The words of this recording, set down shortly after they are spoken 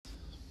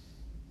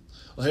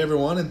Well, hey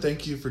everyone, and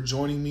thank you for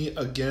joining me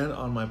again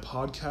on my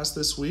podcast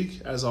this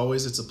week. As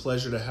always, it's a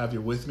pleasure to have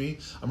you with me.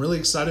 I'm really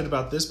excited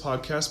about this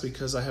podcast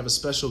because I have a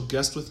special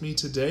guest with me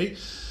today,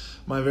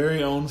 my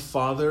very own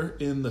father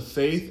in the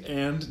faith,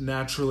 and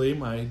naturally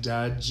my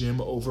dad, Jim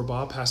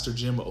Overbaugh, Pastor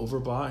Jim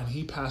Overbaugh, and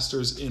he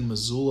pastors in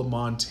Missoula,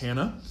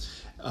 Montana,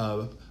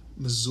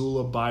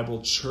 Missoula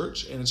Bible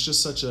Church, and it's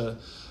just such a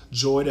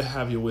joy to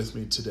have you with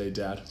me today,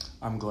 Dad.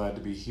 I'm glad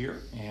to be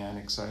here and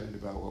excited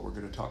about what we're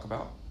going to talk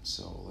about.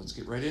 So let's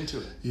get right into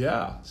it.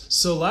 Yeah.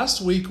 So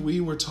last week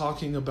we were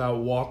talking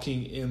about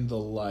walking in the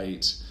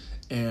light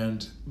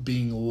and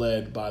being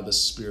led by the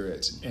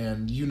Spirit.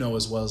 And you know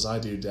as well as I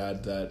do,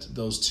 Dad, that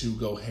those two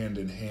go hand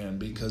in hand,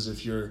 because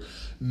if you're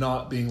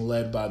not being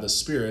led by the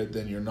Spirit,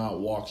 then you're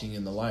not walking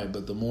in the light.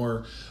 But the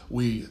more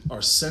we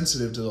are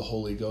sensitive to the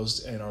Holy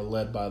Ghost and are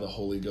led by the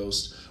Holy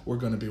Ghost, we're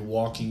going to be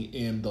walking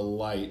in the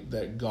light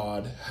that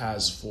God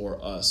has for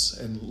us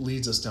and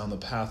leads us down the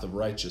path of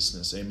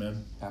righteousness.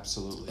 Amen?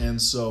 Absolutely. And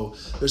so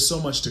there's so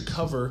much to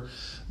cover.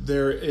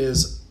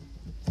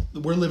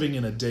 We're living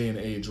in a day and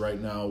age right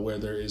now where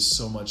there is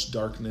so much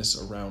darkness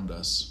around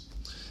us.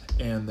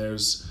 And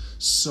there's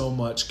so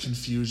much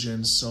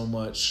confusion, so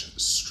much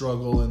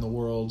struggle in the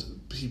world.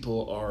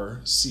 People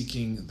are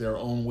seeking their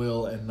own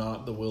will and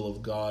not the will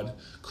of God.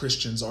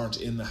 Christians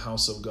aren't in the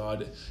house of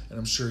God. And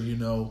I'm sure you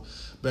know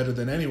better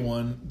than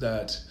anyone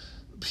that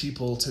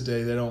people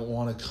today, they don't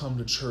want to come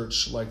to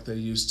church like they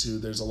used to.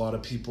 There's a lot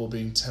of people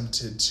being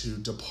tempted to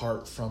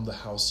depart from the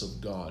house of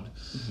God.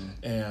 Mm-hmm.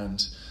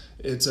 And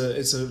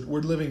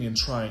we're living in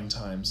trying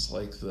times,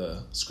 like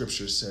the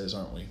scripture says,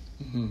 aren't we?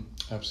 Mm-hmm.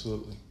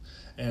 Absolutely.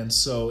 And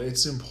so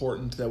it's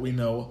important that we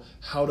know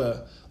how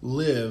to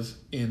live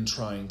in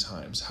trying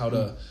times, how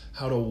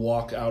to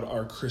walk out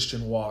our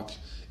Christian walk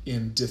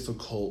in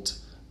difficult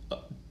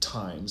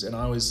times. And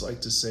I always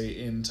like to say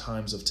in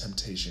times of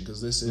temptation,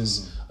 because this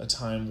is a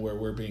time where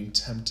we're being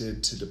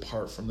tempted to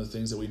depart from the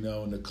things that we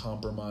know and to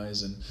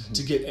compromise and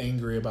to get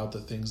angry about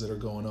the things that are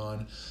going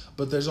on.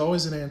 But there's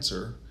always an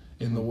answer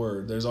in the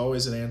Word. There's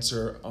always an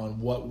answer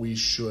on what we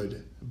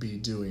should be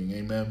doing.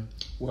 Amen?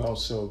 Well,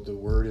 so the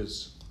Word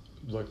is,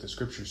 like the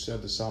Scripture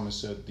said, the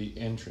psalmist said, the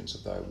entrance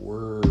of thy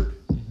Word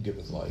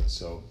giveth light.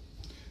 So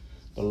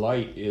the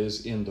light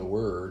is in the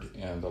Word,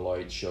 and the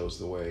light shows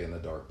the way in the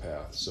dark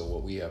path. So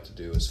what we have to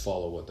do is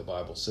follow what the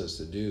Bible says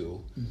to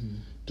do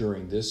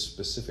during this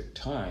specific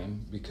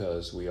time,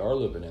 because we are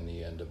living in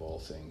the end of all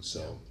things.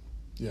 So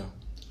yeah.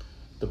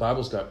 The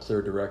Bible's got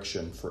clear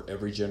direction for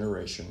every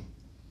generation,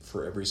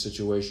 for every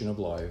situation of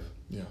life.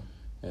 Yeah.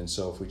 And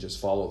so if we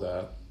just follow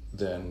that,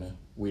 then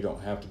we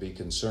don't have to be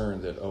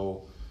concerned that,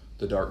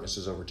 the darkness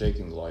is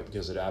overtaking the light,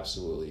 because it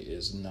absolutely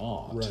is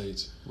not.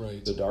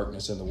 Right. The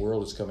darkness in the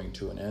world is coming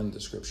to an end,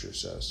 the Scripture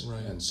says.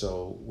 Right. And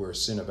so where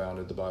sin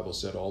abounded, the Bible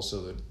said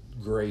also that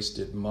grace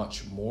did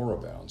much more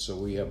abound. So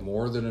we have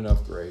more than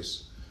enough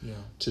grace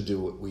to do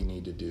what we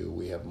need to do.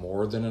 We have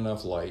more than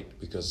enough light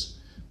because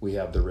we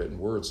have the written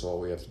word, so all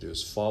we have to do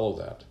is follow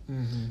that.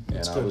 Mm-hmm.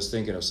 And I was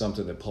thinking of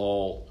something that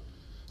Paul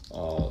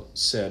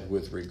said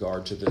with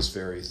regard to this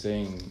very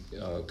thing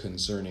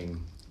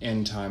concerning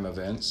end time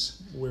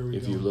events.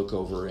 If you look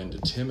over into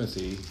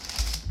Timothy,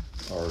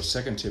 or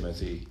 2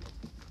 Timothy,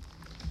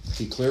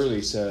 he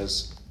clearly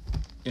says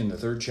in the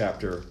 3rd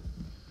chapter,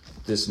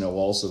 this know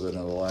also that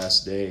in the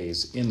last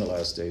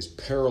days,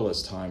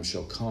 perilous times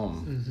shall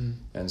come.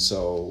 Mm-hmm. And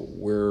so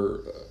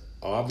we're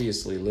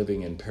obviously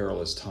living in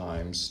perilous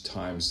times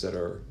that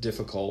are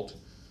difficult,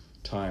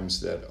 times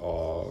that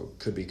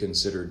could be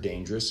considered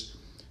dangerous.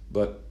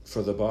 But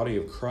for the body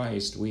of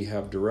Christ, we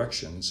have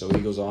direction. So he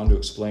goes on to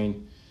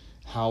explain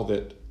how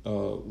that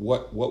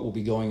what will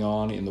be going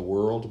on in the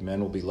world.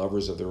 Men will be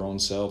lovers of their own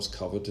selves,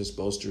 covetous,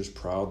 boasters,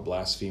 proud,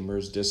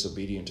 blasphemers,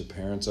 disobedient to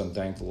parents,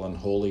 unthankful,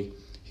 unholy.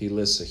 He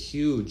lists a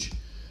huge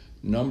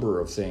number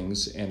of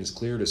things, and it's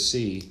clear to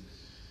see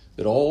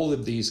that all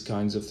of these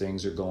kinds of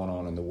things are going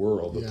on in the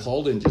world. But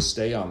Paul didn't just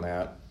stay on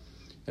that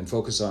and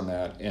focus on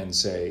that and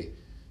say,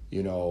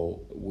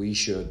 we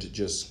should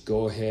just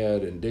go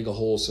ahead and dig a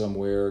hole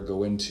somewhere,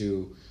 go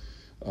into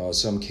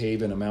some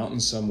cave in a mountain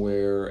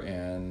somewhere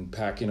and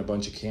pack in a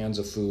bunch of cans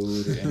of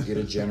food and get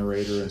a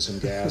generator and some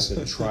gas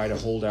and try to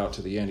hold out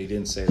to the end. He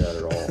didn't say that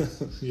at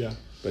all. Yeah.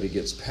 But he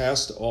gets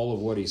past all of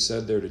what he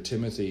said there to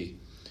Timothy.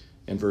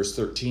 In verse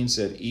 13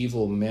 said,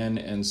 evil men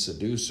and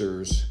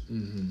seducers,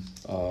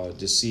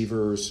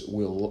 deceivers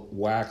will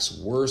wax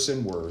worse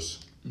and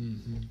worse,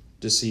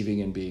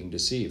 deceiving and being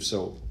deceived.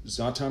 So it's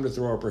not time to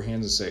throw up our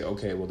hands and say,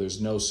 okay, well, there's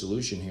no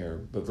solution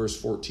here. But verse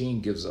 14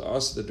 gives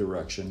us the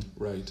direction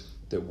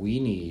that we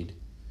need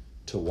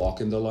to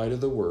walk in the light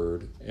of the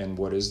Word. And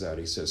what is that?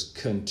 He says,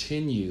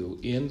 continue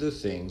in the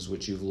things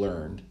which you've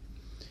learned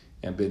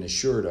and been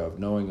assured of,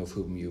 knowing of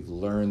whom you've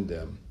learned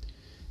them.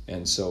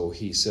 And so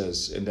he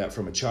says, and that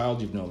from a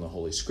child you've known the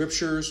Holy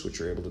Scriptures, which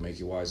are able to make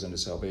you wise unto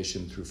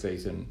salvation through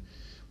faith in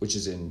which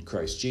is in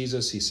Christ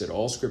Jesus. He said,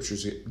 all Scripture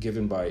is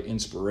given by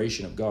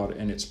inspiration of God,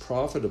 and it's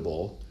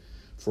profitable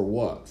for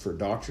what? For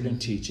doctrine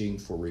and teaching,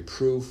 for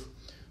reproof,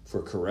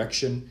 for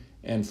correction,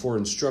 and for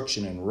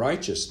instruction in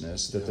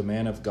righteousness, that the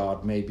man of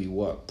God may be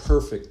what?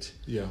 Perfect,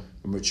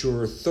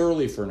 mature,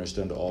 thoroughly furnished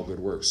unto all good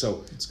works.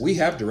 So we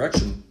have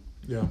direction,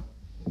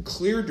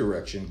 clear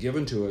direction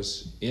given to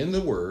us in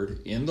the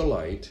Word, in the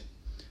light,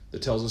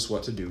 that tells us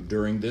what to do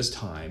during this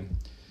time.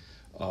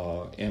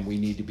 And we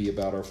need to be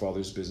about our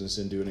Father's business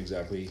and doing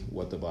exactly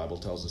what the Bible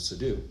tells us to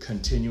do.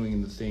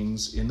 Continuing the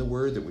things in the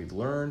Word that we've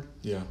learned.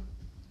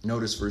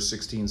 Notice verse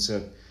 16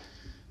 said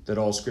that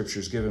all Scripture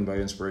is given by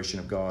inspiration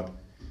of God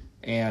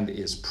and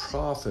is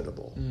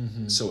profitable.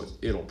 So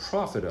it'll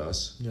profit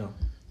us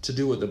to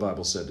do what the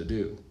Bible said to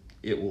do.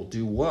 It will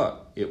do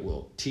what? It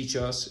will teach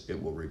us,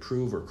 it will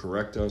reprove or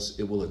correct us,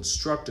 it will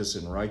instruct us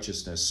in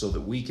righteousness so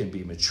that we can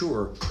be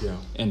mature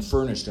and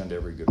furnished unto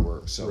every good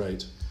work. So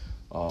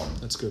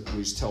that's good.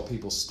 We just tell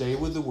people, stay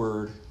with the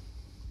Word,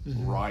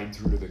 ride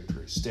through to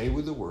victory. Stay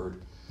with the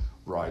Word,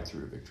 ride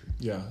through to victory.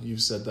 Yeah,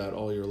 you've said that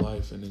all your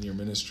life, and in your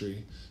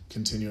ministry,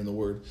 continue in the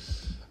Word.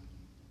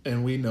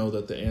 And we know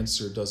that the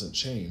answer doesn't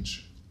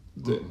change.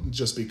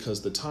 Just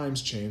because the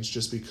times change,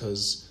 just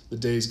because the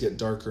days get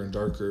darker and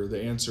darker,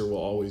 the answer will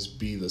always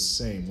be the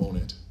same, won't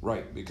it?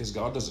 Right, because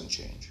God doesn't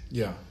change.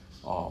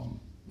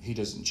 He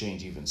doesn't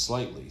change even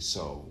slightly.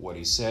 So what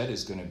he said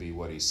is going to be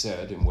what he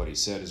said, and what he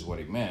said is what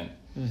he meant.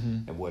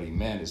 And what he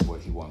meant is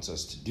what he wants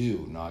us to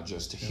do, not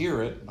just to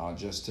hear it, not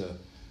just to,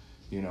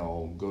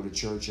 go to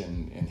church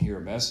and hear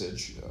a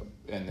message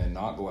and then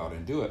not go out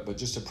and do it, but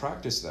just to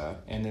practice that,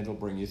 and it'll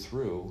bring you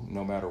through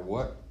no matter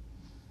what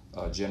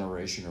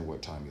generation or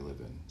what time you live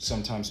in.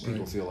 Sometimes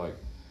people feel like,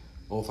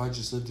 if I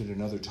just lived in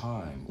another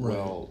time.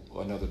 Well,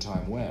 another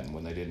time when?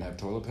 When they didn't have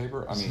toilet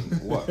paper? I mean,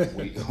 what?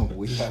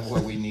 We have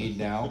what we need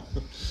now.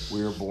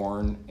 We were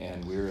born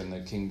and we're in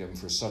the kingdom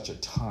for such a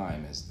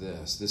time as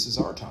this. This is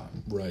our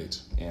time. Right.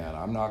 And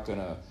I'm not going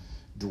to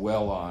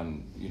dwell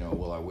on,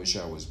 I wish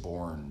I was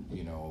born,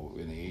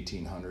 in the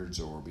 1800s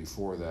or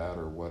before that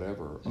or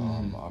whatever.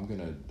 I'm going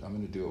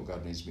to do what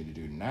God needs me to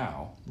do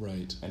now.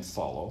 Right. And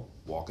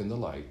walk in the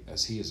light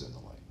as he is in the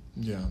light.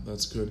 Yeah,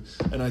 that's good.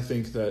 And I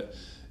think that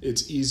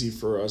it's easy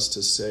for us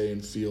to say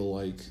and feel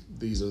like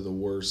these are the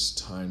worst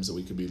times that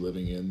we could be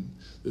living in.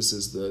 This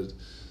is the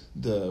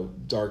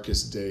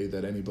darkest day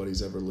that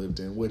anybody's ever lived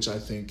in, which I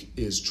think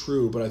is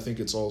true, but I think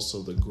it's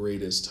also the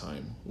greatest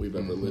time we've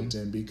ever lived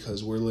in,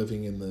 because we're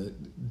living in the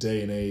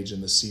day and age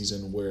and the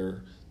season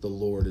where the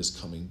Lord is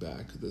coming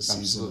back, the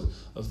season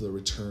of the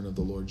return of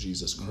the Lord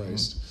Jesus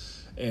Christ.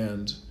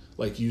 And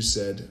like you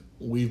said,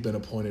 we've been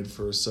appointed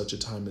for such a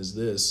time as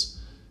this,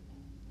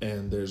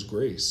 and there's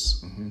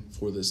grace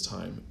for this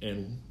time.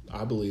 And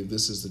I believe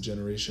this is the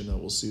generation that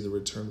will see the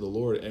return of the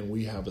Lord, and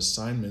we have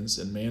assignments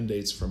and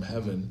mandates from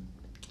heaven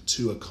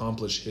to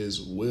accomplish his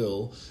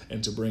will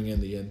and to bring in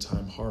the end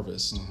time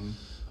harvest,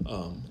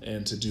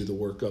 and to do the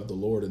work of the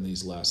Lord in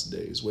these last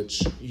days,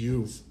 which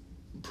you've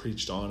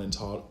preached on and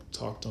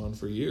talked on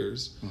for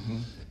years.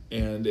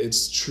 And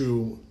it's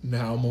true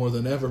now more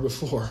than ever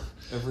before.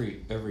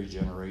 Every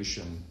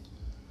generation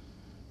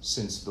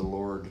since the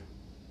Lord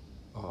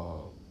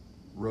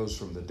rose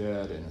from the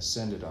dead and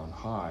ascended on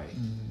high,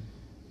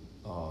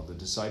 the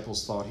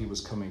disciples thought he was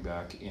coming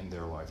back in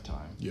their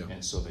lifetime,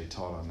 and so they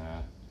taught on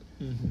that.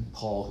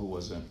 Paul, who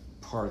wasn't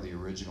part of the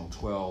original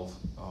 12,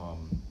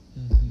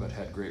 but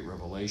had great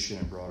revelation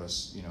and brought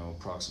us,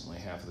 approximately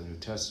half of the New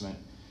Testament,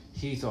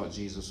 he thought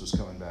Jesus was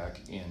coming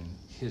back in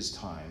his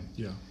time.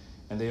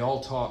 And they all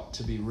taught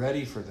to be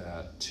ready for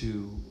that,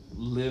 to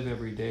live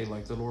every day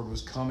like the Lord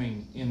was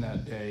coming in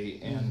that day,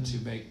 and to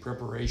make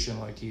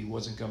preparation like he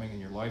wasn't coming in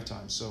your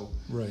lifetime. So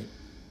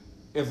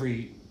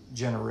every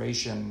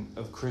generation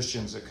of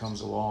Christians that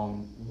comes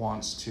along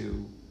wants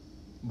to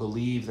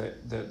believe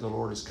that the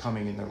Lord is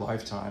coming in their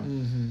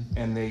lifetime,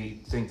 and they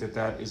think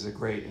that is a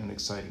great and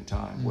exciting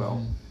time.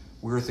 Well,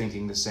 we're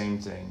thinking the same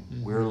thing.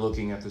 We're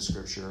looking at the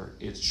Scripture.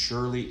 It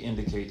surely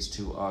indicates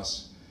to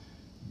us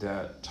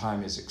that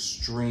time is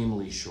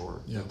extremely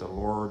short, that the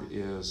Lord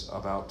is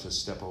about to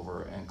step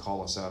over and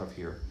call us out of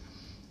here.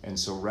 And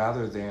so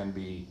rather than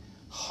be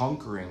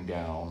hunkering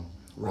down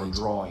or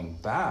drawing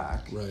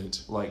back,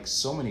 like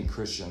so many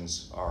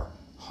Christians are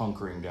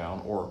hunkering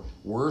down, or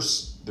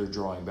worse, they're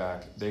drawing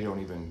back. They don't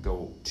even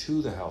go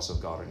to the house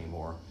of God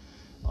anymore.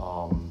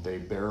 They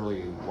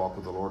barely walk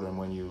with the Lord, and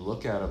when you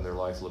look at them, their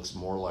life looks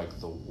more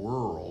like the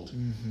world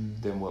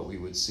than what we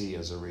would see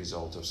as a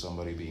result of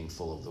somebody being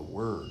full of the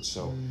Word.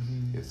 So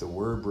if the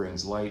Word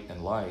brings light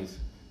and life,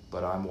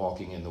 but I'm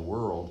walking in the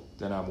world,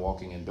 then I'm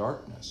walking in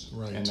darkness.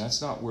 And that's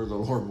not where the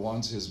Lord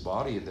wants his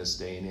body in this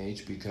day and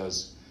age,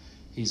 because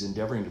he's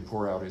endeavoring to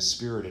pour out his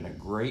Spirit in a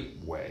great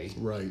way.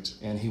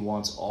 And he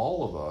wants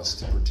all of us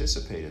to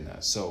participate in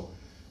that. So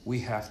we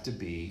have to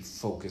be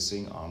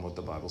focusing on what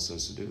the Bible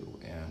says to do.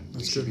 And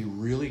we should be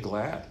really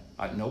glad.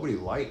 Nobody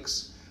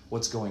likes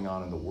what's going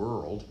on in the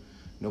world.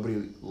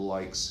 Nobody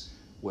likes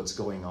what's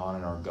going on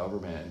in our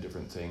government and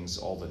different things,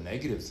 all the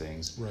negative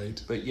things. Right.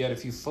 But yet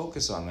if you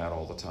focus on that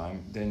all the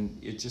time, then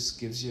it just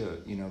gives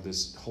you,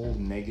 this whole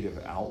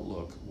negative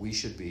outlook. We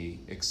should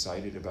be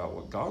excited about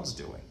what God's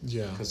doing.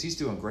 Yeah. Because he's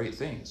doing great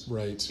things.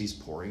 Right. He's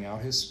pouring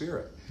out his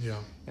Spirit. Yeah.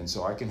 And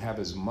so I can have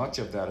as much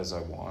of that as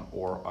I want,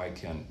 or I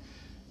can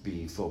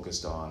be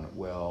focused on,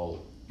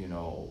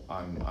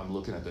 I'm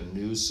looking at the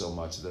news so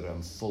much that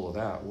I'm full of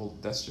that. Well,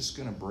 that's just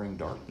going to bring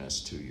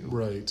darkness to you.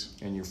 Right.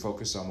 And you're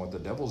focused on what the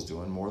devil's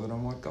doing more than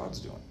on what God's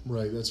doing.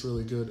 Right. That's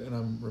really good. And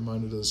I'm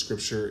reminded of the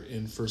scripture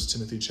in 1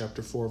 Timothy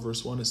chapter 4,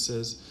 verse 1. It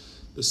says,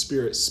 the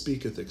Spirit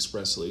speaketh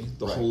expressly.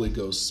 The Right. Holy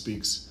Ghost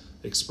speaks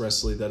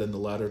expressly that in the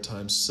latter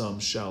times some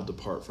shall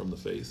depart from the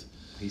faith.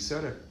 He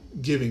said it.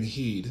 Giving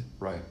heed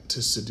Right.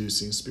 to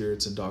seducing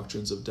spirits and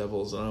doctrines of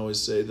devils. And I always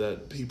say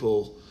that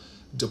people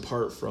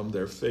depart from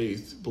their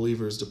faith,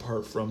 believers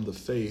depart from the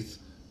faith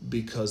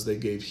because they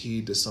gave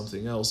heed to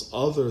something else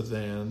other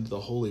than the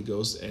Holy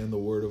Ghost and the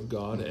Word of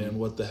God and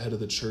what the head of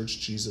the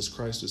church, Jesus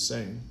Christ, is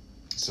saying.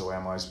 So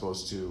am I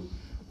supposed to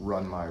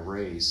run my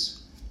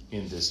race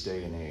in this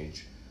day and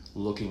age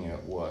looking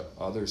at what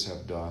others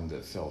have done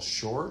that fell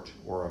short,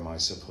 or am I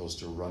supposed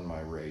to run my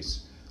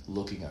race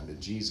looking unto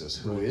Jesus,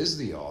 who is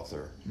the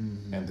author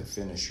and the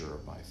finisher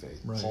of my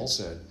faith? Right. Paul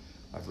said,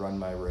 I've run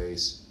my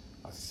race,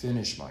 I've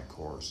finished my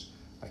course,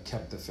 I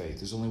kept the faith.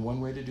 There's only one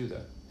way to do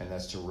that, and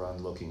that's to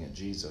run looking at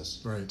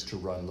Jesus, Right. to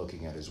run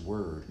looking at his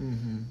word,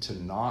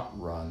 to not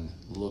run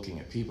looking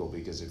at people,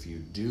 because if you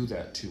do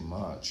that too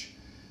much,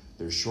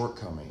 their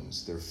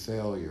shortcomings, their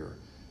failure,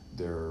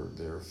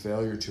 their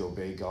failure to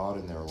obey God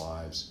in their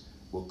lives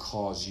will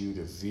cause you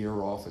to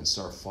veer off and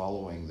start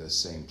following the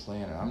same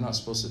plan. And I'm not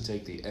supposed to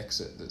take the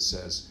exit that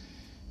says,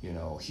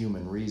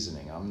 human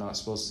reasoning. I'm not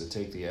supposed to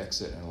take the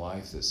exit in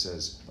life that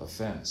says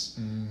offense.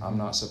 I'm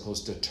not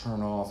supposed to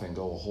turn off and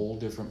go a whole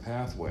different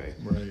pathway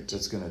Right.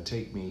 that's going to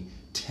take me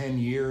 10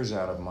 years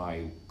out of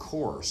my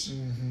course,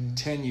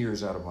 10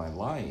 years out of my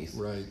life.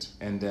 Right.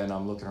 And then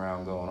I'm looking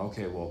around going,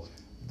 okay, well,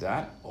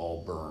 that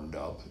all burned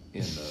up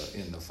in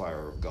the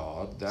fire of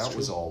God. That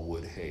was all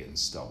wood, hay, and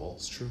stubble.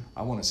 It's true.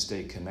 I want to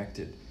stay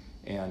connected.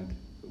 And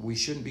we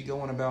shouldn't be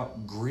going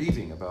about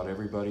grieving about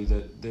everybody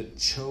that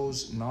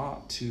chose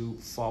not to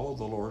follow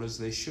the Lord as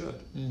they should.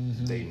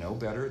 They know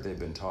better. They've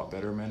been taught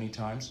better many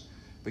times,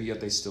 but yet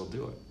they still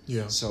do it.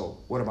 Yeah. So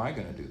what am I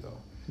going to do, though?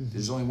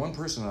 There's only one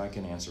person that I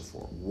can answer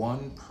for.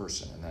 One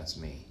person, and that's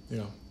me.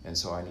 Yeah. And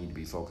so I need to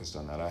be focused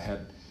on that. I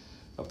had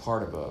a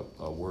part of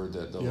a word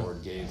that the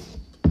Lord gave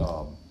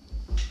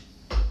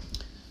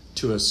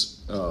to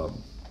us a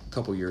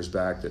couple years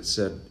back that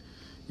said,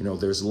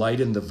 there's light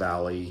in the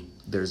valley,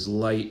 there's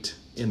light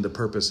in the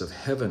purpose of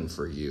heaven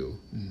for you,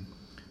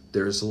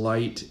 there's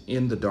light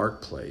in the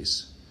dark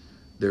place,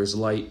 there's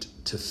light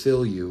to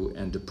fill you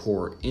and to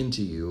pour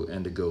into you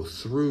and to go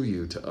through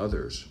you to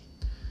others.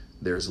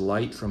 There's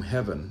light from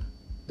heaven,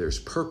 there's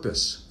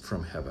purpose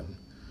from heaven,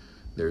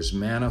 there's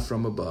manna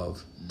from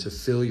above to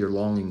fill your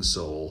longing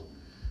soul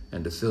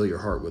and to fill your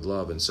heart with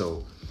love. And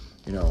so,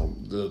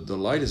 the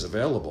light is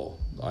available.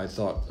 I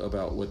thought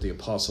about what the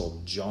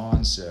Apostle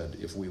John said,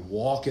 if we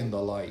walk in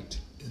the light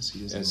as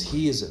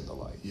he is in the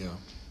light,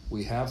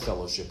 we have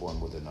fellowship one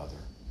with another,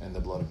 and the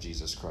blood of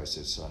Jesus Christ,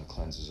 his Son,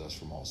 cleanses us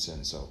from all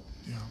sin. So,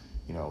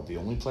 the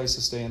only place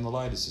to stay in the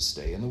light is to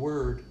stay in the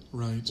Word.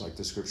 Right. Like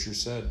the Scripture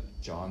said,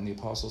 John the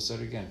Apostle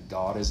said again,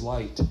 God is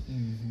light,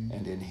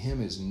 and in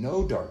him is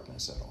no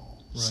darkness at all.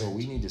 Right. So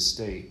we need to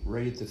stay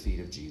right at the feet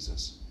of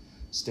Jesus.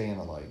 Stay in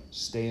the light.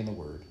 Stay in the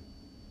Word.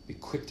 Be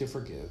quick to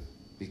forgive.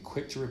 Be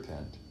quick to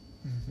repent.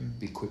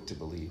 Be quick to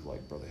believe,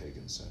 like Brother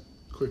Hagin said.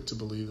 Quick to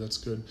believe, that's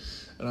good.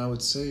 And I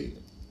would say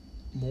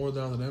more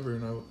now than ever,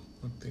 and I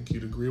would think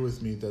you'd agree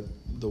with me, that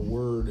the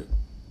Word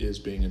is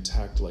being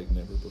attacked like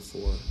never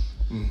before.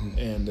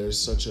 And there's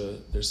such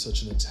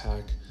an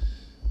attack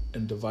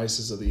and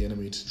devices of the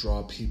enemy to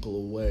draw people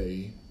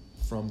away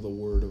from the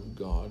Word of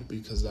God,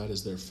 because that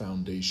is their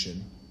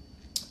foundation.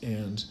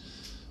 And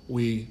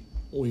we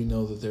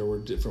know that there were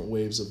different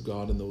waves of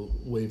God, and the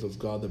wave of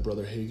God that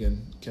Brother Hagin,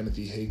 Kenneth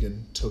E.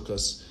 Hagin, took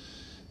us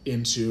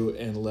into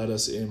and led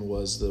us in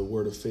was the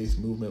Word of Faith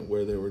movement,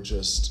 where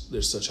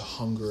there's such a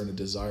hunger and a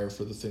desire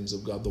for the things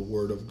of God, the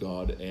Word of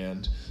God,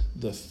 and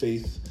the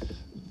faith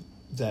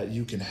that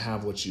you can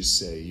have what you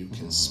say. You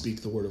can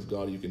speak the Word of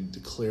God, you can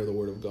declare the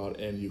Word of God,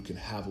 and you can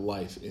have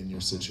life in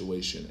your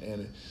situation.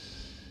 And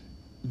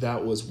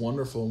that was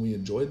wonderful, and we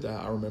enjoyed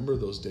that. I remember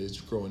those days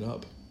growing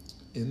up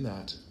in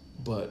that.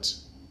 But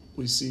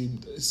it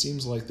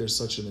seems like there's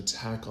such an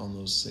attack on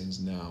those things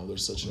now.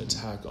 There's such an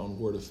attack on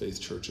Word of Faith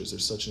churches.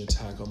 There's such an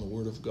attack on the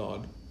Word of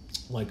God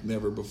like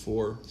never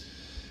before.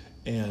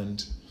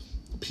 And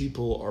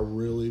people are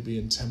really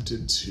being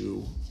tempted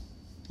to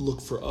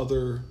look for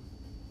other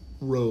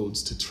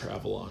roads to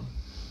travel on,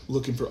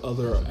 looking for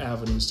other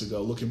avenues to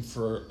go, looking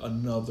for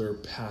another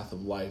path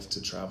of life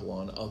to travel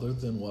on other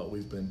than what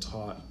we've been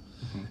taught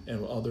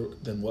and other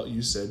than what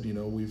you said,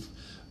 we've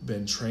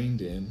been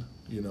trained in,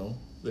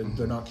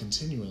 They're not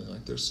continuing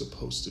like they're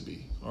supposed to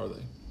be, are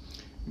they?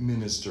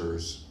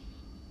 Ministers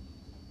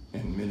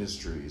and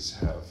ministries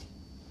have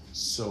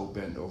so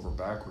bent over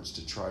backwards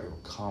to try to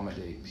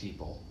accommodate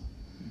people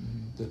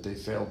that they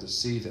failed to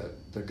see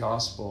that the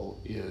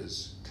gospel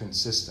is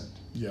consistent.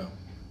 Yeah.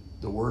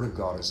 The word of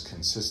God is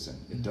consistent.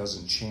 It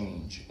doesn't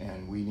change.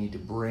 And we need to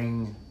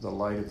bring the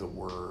light of the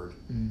word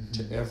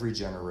to every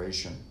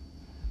generation,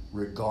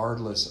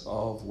 regardless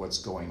of what's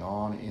going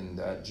on in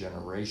that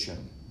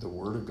generation. The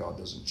word of God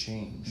doesn't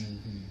change.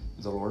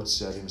 The Lord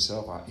said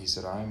himself, he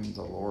said, I'm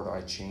the Lord,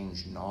 I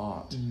change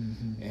not.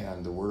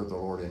 And the word of the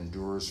Lord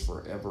endures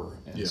forever.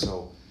 And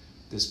so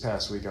this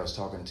past week I was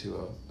talking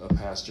to a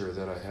pastor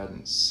that I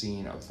hadn't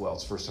seen. Well,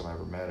 it's the first time I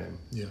ever met him.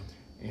 Yeah.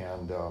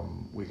 And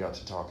we got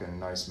to talking,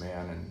 nice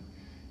man,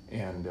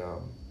 and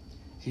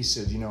he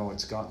said,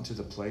 it's gotten to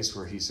the place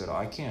where he said,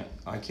 I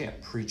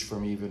can't preach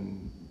from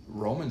even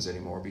Romans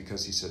anymore,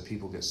 because he said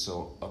people get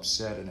so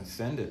upset and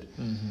offended.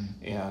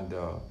 And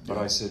but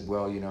I said,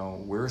 well,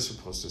 we're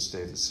supposed to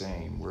stay the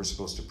same. We're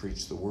supposed to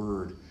preach the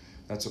word.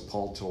 That's what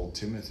Paul told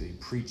Timothy.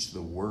 Preach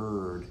the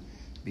word.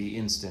 Be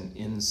instant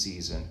in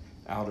season,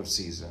 out of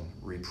season.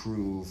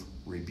 Reprove,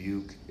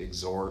 rebuke,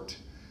 exhort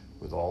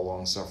with all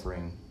long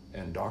suffering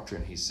and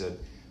doctrine. He said,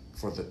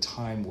 for the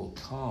time will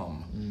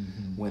come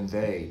when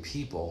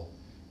people,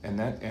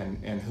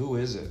 and who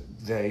is it?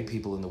 They,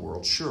 people in the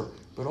world, sure,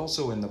 but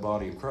also in the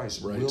body of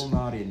Christ, will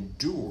not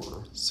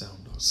endure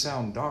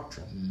sound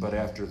doctrine. But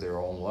after their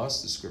own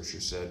lust, the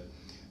scripture said,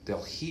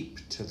 they'll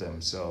heap to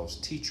themselves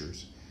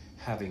teachers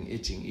having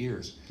itching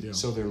ears.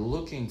 So they're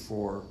looking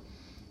for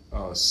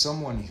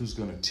someone who's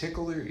going to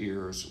tickle their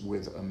ears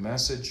with a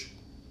message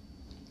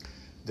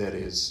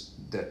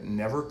that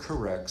never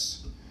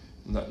corrects.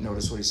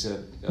 Notice what he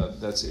said.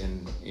 That's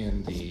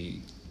in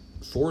the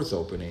fourth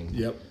opening.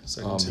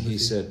 He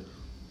said,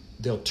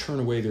 they'll turn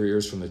away their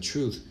ears from the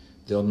truth.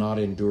 They'll not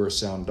endure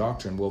sound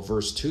doctrine. Well,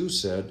 verse 2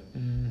 said,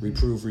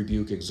 reprove,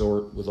 rebuke,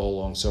 exhort with all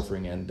long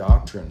suffering and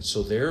doctrine.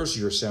 So there's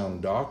your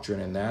sound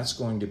doctrine, and that's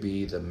going to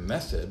be the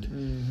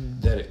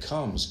method that it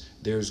comes.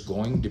 There's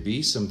going to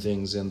be some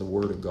things in the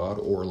Word of God,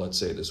 or let's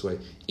say it this way,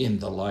 in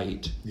the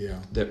light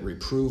that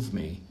reprove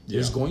me.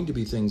 There's going to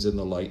be things in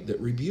the light that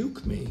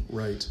rebuke me.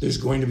 There's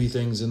going to be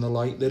things in the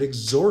light that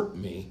exhort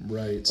me.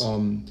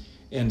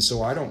 And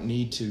so I don't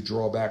need to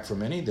draw back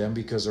from any of them,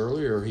 because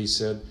earlier he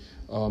said,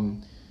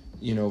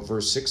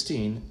 verse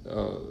 16,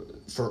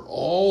 for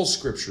all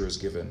scripture is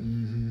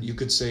given. You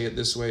could say it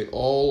this way,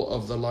 all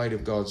of the light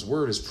of God's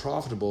word is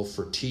profitable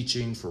for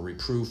teaching, for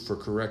reproof, for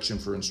correction,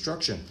 for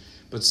instruction.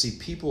 But see,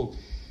 people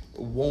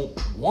won't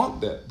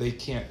want that. They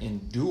can't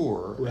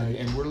endure.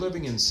 And we're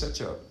living in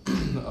such a,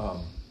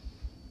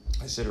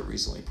 I said it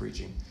recently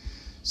preaching,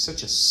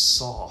 such a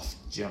soft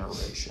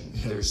generation.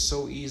 They're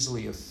so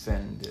easily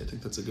offended. I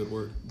think that's a good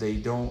word.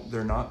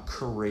 They're not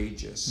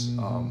courageous.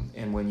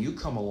 And when you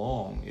come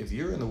along, if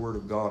you're in the Word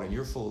of God and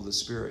you're full of the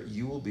Spirit,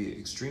 you will be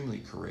extremely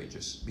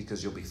courageous,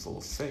 because you'll be full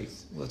of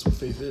faith. Well, that's what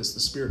faith is, the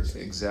Spirit of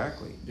faith.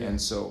 Exactly.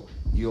 And so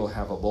you'll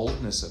have a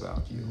boldness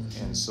about you.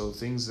 And so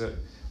things that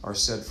are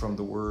said from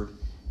the Word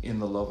in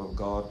the love of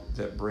God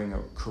that bring a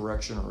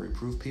correction or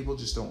reproof, people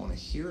just don't want to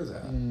hear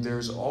that.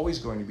 There's always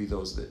going to be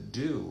those that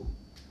do.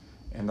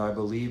 And I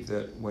believe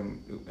that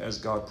as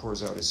God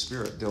pours out His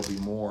Spirit, there'll be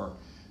more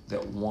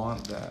that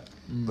want that.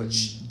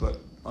 But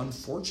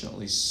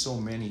unfortunately, so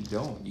many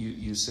don't.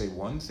 You say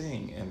one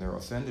thing and they're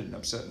offended and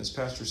upset. And this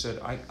pastor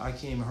said, I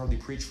can't even hardly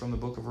preach from the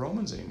book of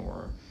Romans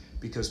anymore,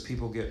 because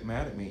people get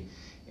mad at me.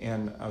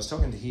 And I was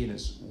talking to he and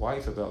his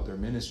wife about their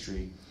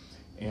ministry,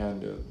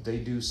 and they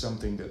do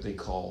something that they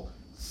call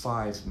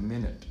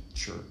 5-minute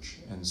church.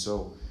 And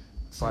so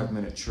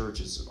 5-minute church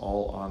is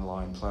all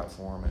online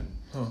platform,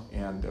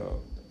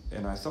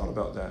 and I thought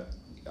about that.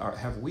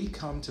 Have we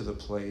come to the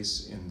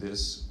place in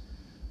this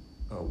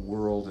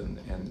world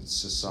and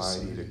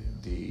society,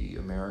 the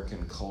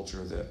American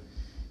culture, that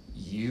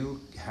you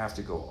have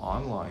to go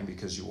online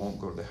because you won't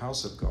go to the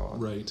house of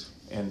God,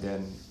 and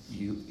then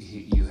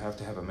you have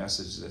to have a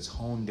message that's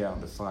honed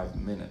down to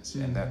 5 minutes,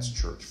 and that's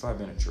church,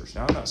 5-minute church.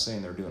 Now, I'm not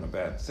saying they're doing a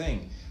bad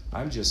thing.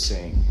 I'm just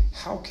saying,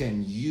 how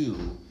can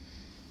you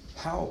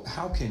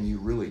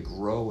really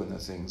grow in the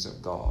things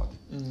of God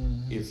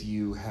if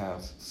you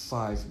have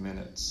 5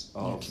 minutes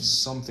of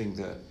something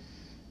that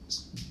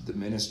the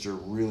minister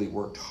really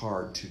worked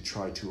hard to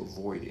try to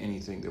avoid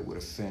anything that would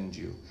offend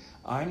you?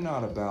 I'm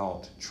not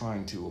about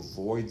trying to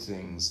avoid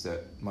things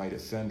that might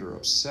offend or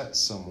upset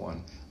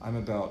someone. I'm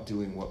about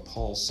doing what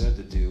Paul said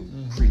to do,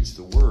 preach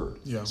the word.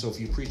 So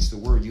if you preach the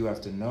word, you have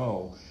to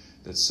know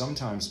that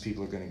sometimes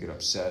people are going to get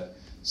upset.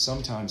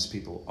 Sometimes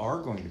people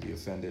are going to be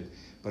offended.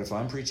 But if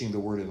I'm preaching the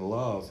word in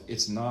love,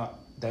 that's not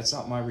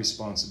my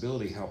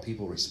responsibility how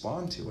people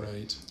respond to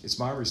it. It's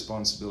my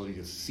responsibility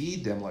to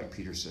feed them, like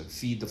Peter said,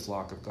 feed the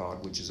flock of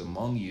God, which is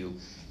among you,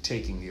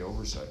 taking the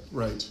oversight.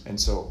 And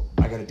so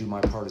I got to do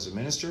my part as a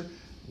minister,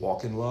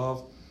 walk in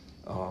love,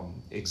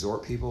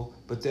 exhort people,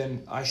 but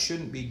then I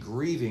shouldn't be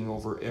grieving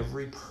over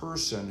every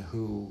person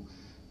who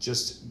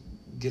just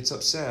gets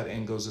upset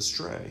and goes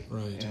astray.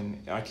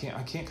 And I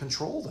can't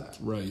control that.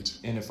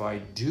 And if I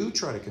do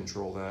try to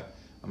control that,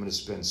 I'm going to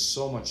spend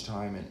so much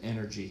time and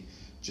energy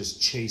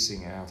just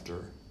chasing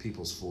after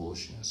people's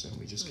foolishness, and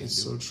we just can't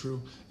It's do so it.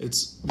 true.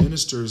 It's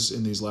ministers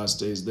in these last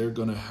days, they're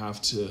going to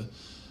have to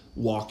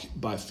walk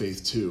by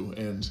faith too,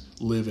 and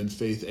live in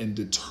faith, and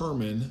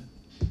determine,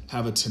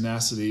 have a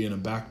tenacity and a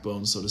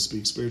backbone, so to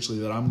speak,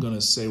 spiritually, that I'm going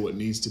to say what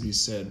needs to be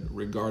said,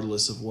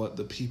 regardless of what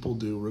the people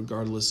do,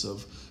 regardless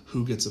of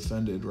who gets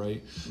offended,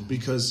 right? Mm-hmm.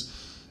 Because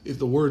if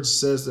the word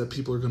says that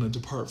people are going to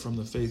depart from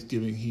the faith,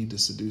 giving heed to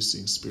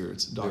seducing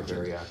spirits, doctrine, they're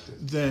very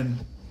active.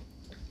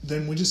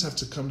 Then we just have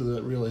to come to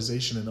that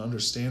realization and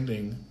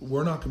understanding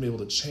we're not going to be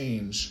able to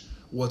change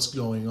what's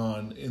going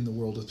on in the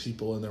world with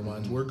people in their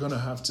minds. We're going to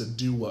have to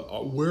do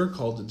what we're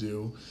called to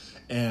do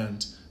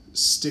and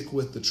stick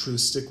with the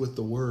truth, stick with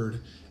the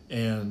word.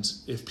 And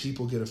if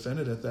people get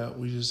offended at that,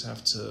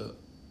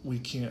 we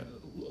can't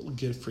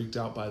get freaked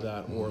out by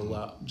that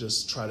or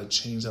just try to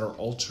change that or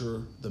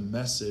alter the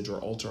message or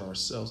alter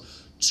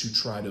ourselves to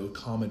try to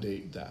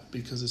accommodate that,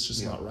 because it's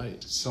just not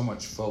right. So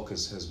much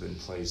focus has been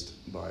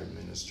placed by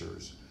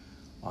ministers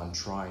on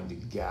trying to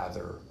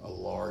gather a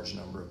large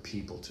number of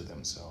people to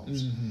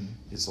themselves. Mm-hmm.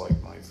 It's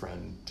like my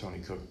friend Tony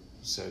Cook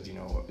said,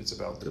 it's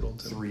about the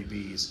 3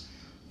 B's,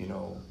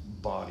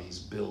 bodies,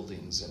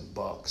 buildings, and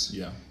bucks.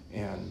 Yeah.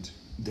 And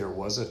there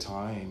was a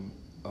time,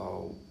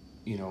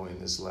 in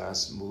this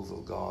last move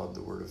of God,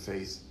 the Word of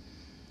Faith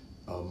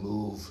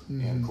move,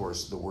 mm-hmm. and of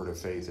course the Word of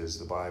Faith is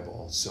the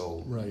Bible,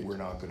 so we're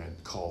not going to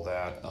call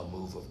that a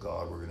move of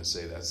God. We're going to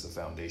say that's the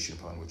foundation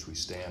upon which we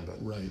stand. But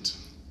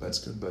that's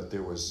good. But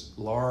there was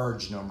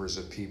large numbers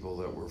of people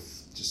that were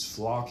just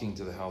flocking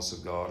to the house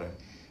of God,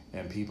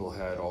 and people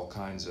had all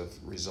kinds of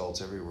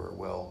results everywhere.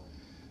 Well,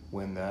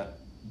 when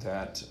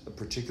that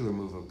particular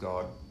move of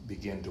God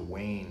began to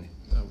wane,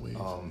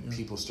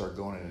 people start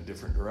going in a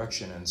different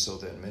direction, and so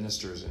then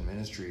ministers and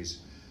ministries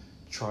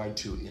tried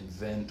to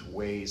invent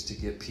ways to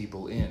get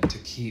people in,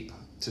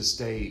 to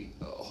stay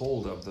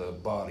hold of the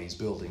bodies,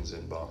 buildings,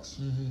 and bucks.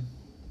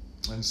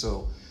 Mm-hmm. And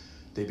so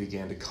they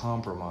began to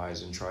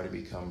compromise and try to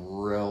become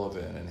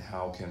relevant, and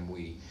how can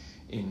we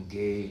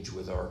engage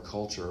with our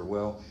culture?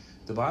 Well,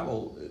 the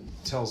Bible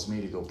tells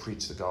me to go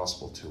preach the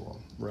gospel to them.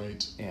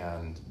 Right.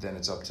 And then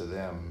it's up to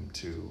them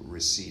to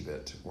receive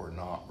it or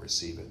not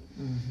receive it.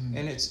 Mm-hmm.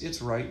 And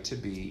it's right to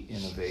be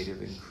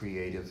innovative and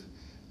creative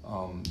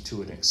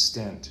to an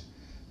extent.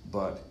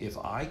 But if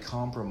I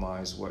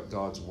compromise what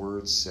God's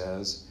word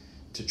says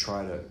to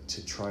try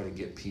to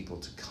get people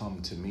to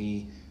come to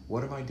me,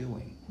 what am I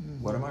doing?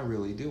 Mm-hmm. What am I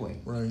really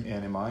doing? Right.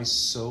 And am I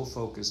so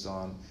focused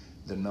on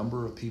the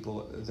number of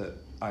people that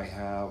I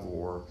have,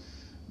 or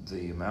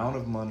the amount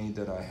of money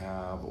that I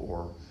have,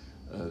 or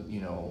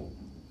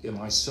am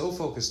I so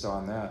focused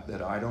on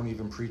that I don't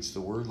even preach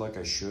the word like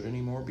I should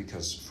anymore,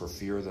 because for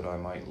fear that I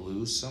might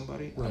lose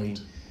somebody? Right. I mean,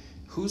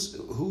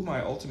 who am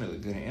I ultimately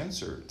going to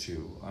answer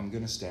to? I'm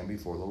going to stand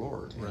before the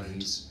Lord, and right.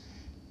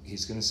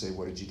 He's going to say,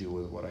 what did you do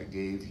with what I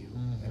gave you?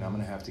 Mm-hmm. And I'm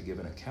going to have to give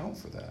an account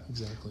for that.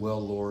 Exactly.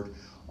 Well, Lord,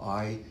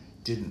 I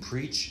didn't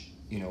preach,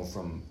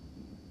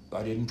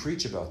 I didn't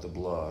preach about the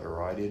blood,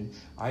 or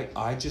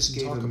I just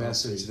gave a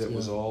message that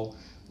was all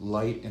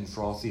light and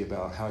frothy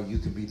about how you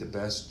can be the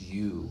best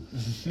you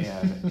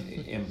and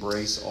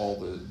embrace all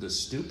the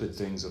stupid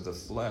things of the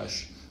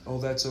flesh. Oh,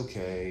 that's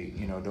okay.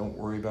 Don't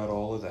worry about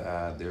all of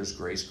that. There's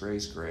grace,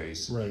 grace,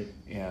 grace. Right.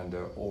 And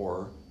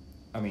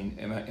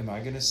am I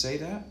going to say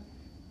that?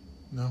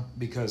 No.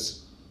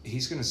 Because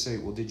he's going to say,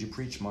 well, did you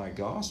preach my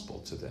gospel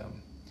to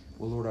them?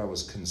 Well, Lord, I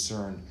was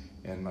concerned,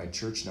 and my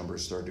church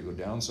numbers started to go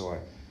down, so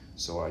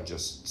I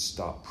just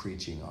stopped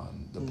preaching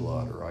on the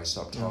blood, or I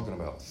stopped talking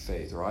about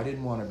faith, or I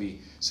didn't want to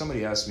be.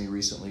 Somebody asked me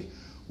recently,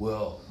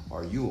 well,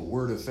 are you a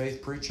word of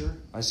faith preacher?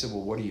 I said,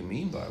 well, what do you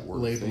mean by word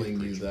of faith preacher?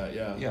 Labeling you that,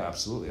 yeah. Yeah,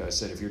 absolutely. I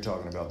said, if you're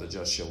talking about the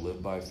just shall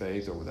live by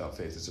faith, or without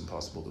faith it's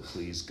impossible to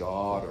please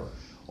God, or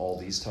all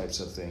these types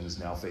of things.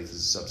 Now faith is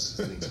the substance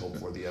of things hoped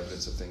for, the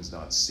evidence of things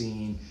not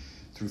seen.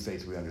 Through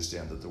faith we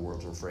understand that the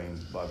worlds were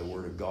framed by the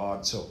word of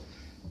God. So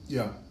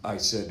yeah, I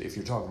said, if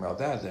you're talking about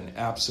that, then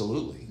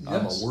absolutely. Yes.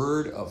 I'm a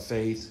word of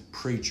faith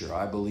preacher.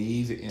 I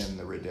believe in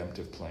the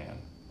redemptive plan.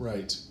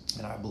 Right.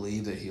 And I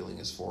believe that healing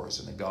is for us,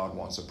 and that God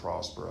wants to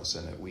prosper us,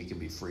 and that we can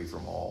be free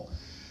from all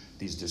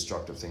these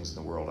destructive things in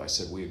the world. I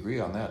said, we agree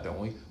on that, don't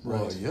we?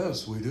 Right. Well,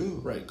 yes, we do.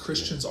 Right.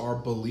 Christians are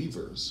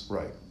believers.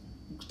 Right.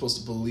 We're supposed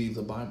to believe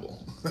the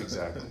Bible.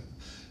 Exactly.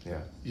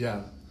 Yeah.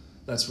 Yeah.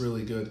 That's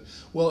really good.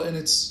 Well, and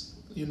it's,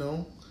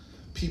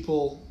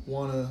 people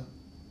want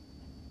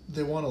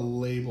to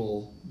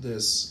label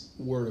this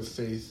word of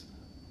faith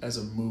as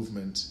a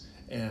movement,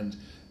 and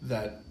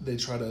that they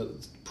try to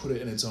put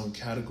it in its own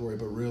category,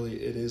 but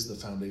really it is the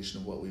foundation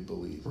of what we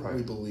believe. Right.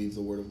 We believe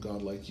the word of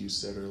God, like you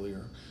said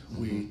earlier.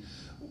 Mm-hmm.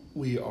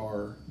 We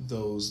are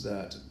those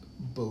that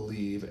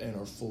believe and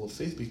are full of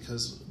faith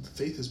because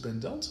faith has been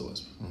dealt to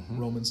us. Mm-hmm.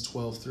 Romans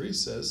 12:3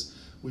 says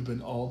we've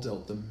been all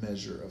dealt the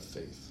measure of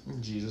faith.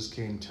 Jesus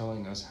came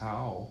telling us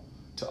how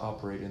to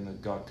operate in the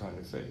God kind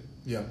of faith.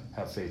 Yeah.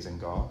 Have faith in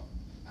God,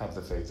 have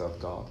the faith of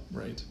God.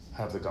 Right.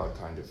 Have the God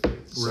kind of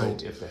faith.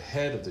 Right. So if the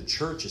head of the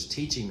church is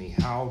teaching me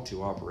how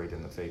to operate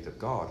in the faith of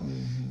God,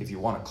 if you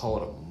want to call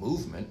it a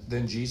movement,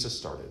 then Jesus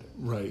started it.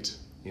 Right.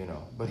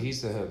 But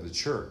he's the head of the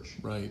church.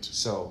 Right.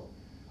 So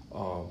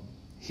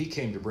he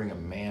came to bring a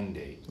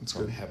mandate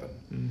from heaven.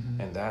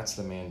 And that's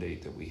the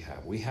mandate that we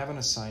have. We have an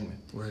assignment.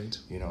 Right.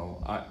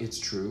 It's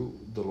true.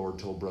 The Lord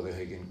told Brother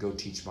Hagin, go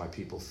teach my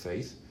people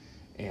faith.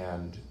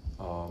 And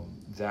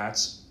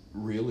that's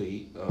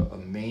really a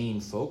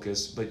main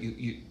focus. But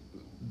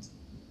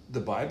the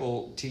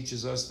Bible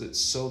teaches us that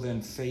so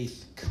then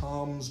faith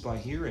comes by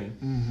hearing,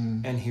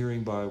 and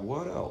hearing by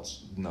what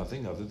else?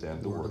 Nothing other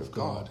than the Word of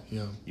God.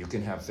 Yeah. You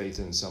can have faith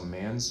in some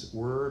man's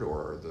word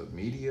or the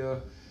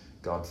media,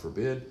 God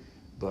forbid,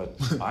 but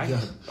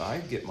I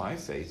get my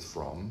faith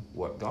from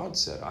what God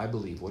said. I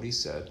believe what he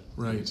said.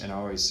 Right. And I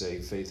always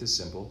say faith is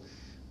simple.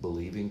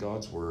 Believing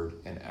God's word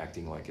and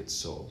acting like it's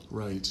so.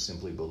 Right.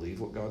 Simply believe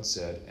what God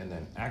said and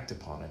then act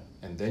upon it,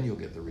 and then you'll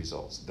get the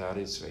results. That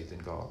is faith in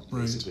God.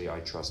 Right. Basically,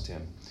 I trust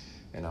him,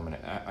 and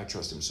I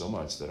trust him so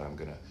much that I'm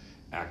going to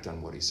act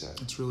on what he said.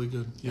 That's really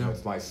good. Yeah. And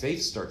if my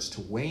faith starts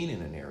to wane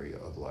in an area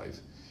of life,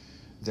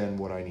 then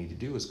what I need to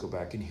do is go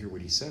back and hear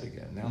what he said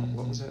again. Now,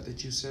 what was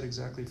that you said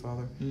exactly,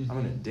 Father? I'm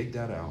going to dig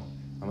that out.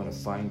 I'm going to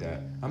find that.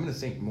 I'm going to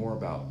think more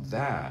about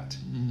that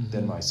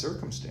than my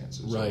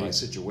circumstances or my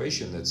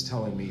situation that's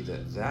telling me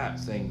that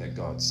thing that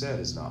God said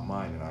is not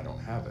mine and I don't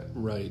have it.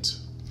 Right.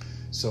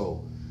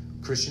 So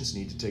Christians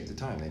need to take the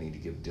time. They need to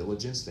give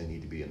diligence. They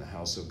need to be in the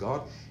house of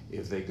God.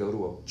 If they go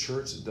to a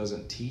church that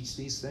doesn't teach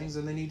these things,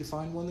 then they need to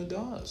find one that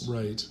does.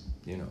 Right.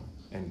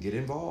 And get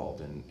involved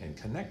and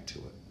connect to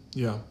it.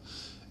 Yeah.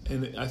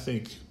 And I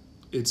think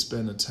it's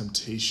been a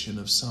temptation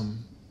of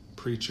some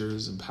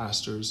preachers and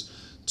pastors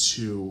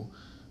to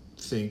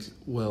think,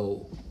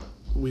 well,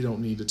 we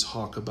don't need to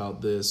talk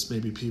about this.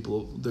 Maybe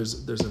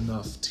there's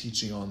enough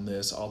teaching on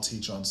this. I'll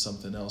teach on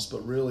something else.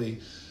 But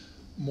really,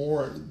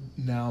 more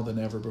now than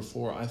ever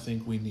before, I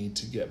think we need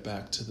to get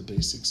back to the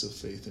basics of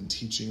faith and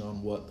teaching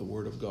on what the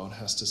Word of God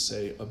has to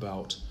say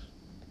about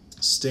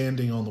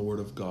standing on the Word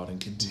of God and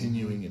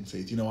continuing in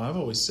faith. I've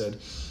always said,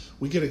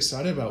 we get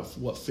excited about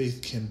what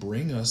faith can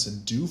bring us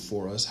and do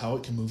for us, how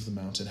it can move the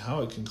mountain,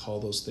 how it can call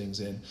those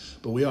things in.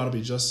 But we ought to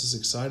be just as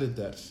excited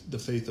that the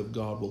faith of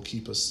God will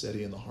keep us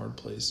steady in the hard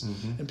place.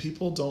 And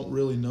people don't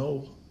really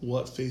know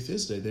what faith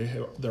is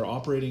today. They're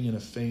operating in a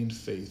feigned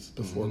faith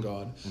before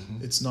God.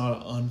 It's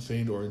not an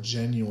unfeigned or a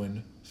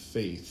genuine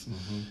faith.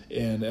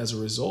 And as a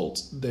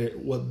result,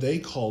 what they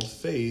called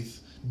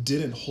faith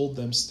didn't hold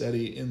them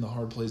steady in the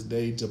hard place.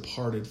 They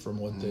departed from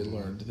what they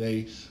learned.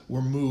 They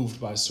were moved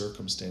by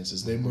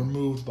circumstances. They were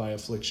moved by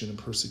affliction and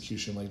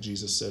persecution, like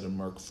Jesus said in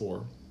Mark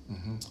 4.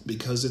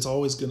 Because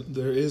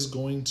there is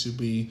going to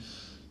be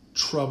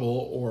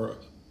trouble or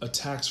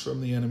attacks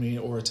from the enemy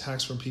or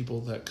attacks from people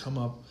that come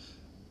up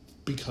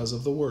because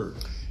of the word.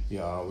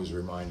 Yeah, I was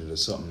reminded of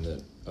something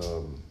that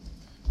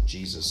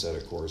Jesus said,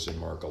 of course, in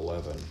Mark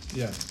 11.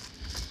 Yeah.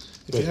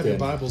 If you have your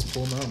Bibles,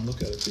 pull them out and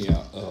look at it.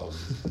 Yeah.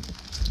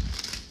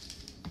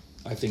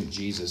 I think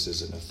Jesus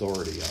is an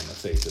authority on the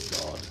faith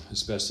of God,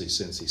 especially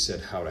since he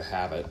said how to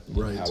have it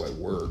and how it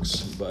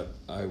works. But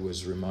I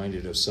was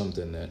reminded of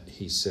something that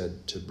he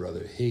said to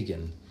Brother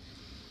Hagin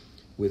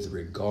with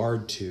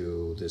regard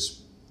to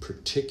this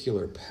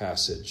particular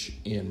passage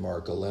in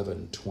Mark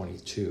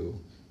 11:22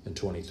 and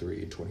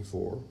 23 and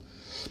 24.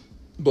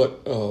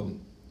 But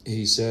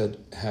he said,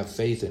 have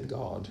faith in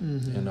God.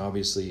 And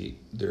obviously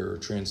there are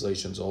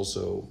translations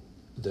also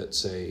that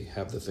say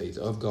have the faith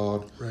of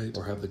God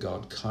or have the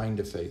God kind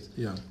of faith.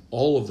 Yeah.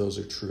 All of those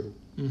are true.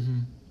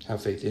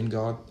 Have faith in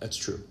God, that's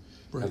true.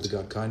 Have the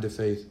God kind of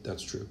faith,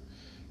 that's true.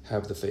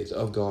 Have the faith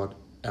of God,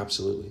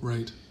 absolutely.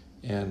 Right.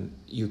 And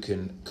you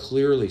can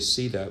clearly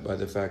see that by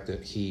the fact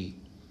that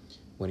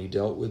when he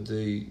dealt with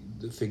the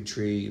fig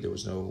tree, there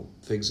was no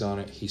figs on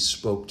it. He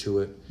spoke to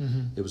it.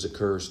 It was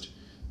accursed.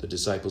 The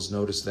disciples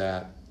noticed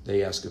that.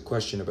 They asked a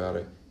question about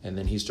it. And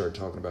then he started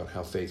talking about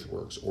how faith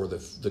works, or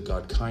the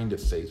God kind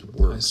of faith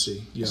works. I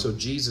see. Yeah. So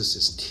Jesus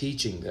is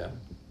teaching them,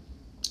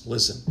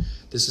 listen,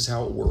 this is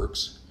how it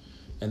works,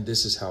 and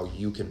this is how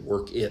you can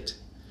work it.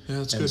 Yeah,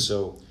 that's good.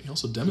 So he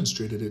also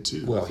demonstrated it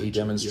too. Well, he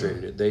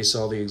demonstrated it. They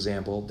saw the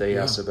example. They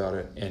asked about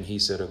it, and he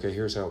said, okay,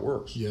 here's how it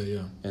works.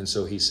 Yeah. And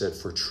so he said,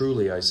 for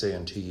truly I say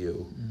unto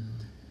you,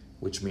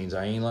 which means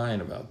I ain't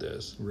lying about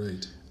this.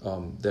 Right.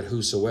 That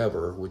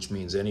whosoever, which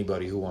means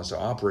anybody who wants to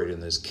operate in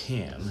this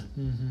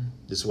can.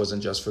 This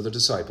wasn't just for the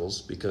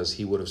disciples, because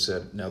he would have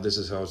said, now this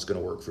is how it's going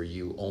to work for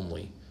you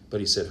only. But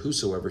he said,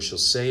 whosoever shall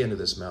say unto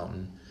this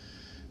mountain,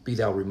 be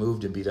thou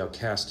removed and be thou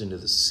cast into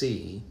the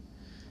sea,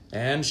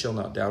 and shall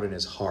not doubt in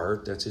his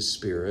heart, that's his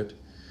spirit,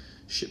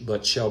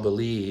 but shall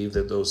believe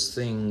that those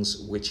things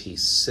which he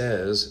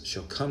says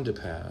shall come to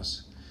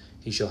pass,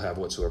 he shall have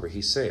whatsoever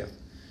he saith.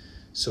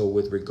 So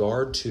with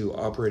regard to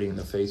operating in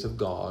the faith of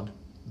God,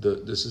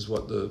 this is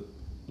what the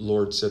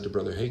Lord said to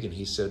Brother Hagin.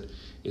 He said,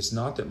 it's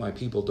not that my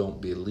people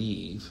don't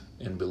believe,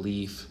 and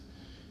belief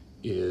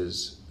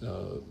is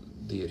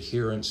the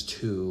adherence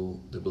to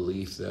the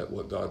belief that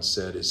what God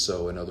said is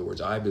so. In other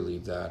words, I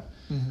believe that.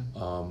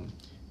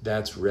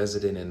 That's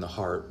resident in the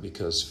heart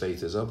because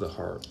faith is of the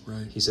heart.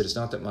 Right. He said, it's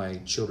not that my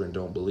children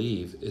don't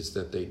believe, it's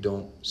that they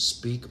don't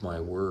speak my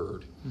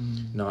word,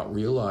 not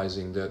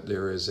realizing that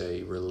there is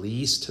a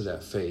release to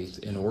that faith.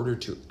 In order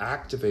to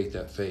activate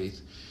that faith,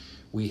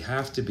 we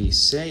have to be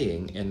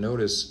saying, and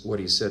notice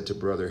what he said to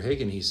Brother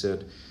Hagin. He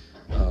said,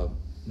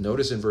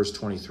 notice in verse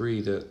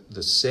 23 that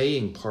the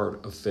saying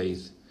part of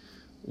faith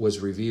was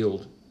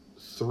revealed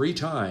 3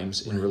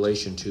 times in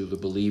relation to the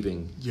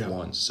believing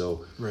ones.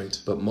 So,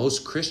 but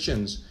most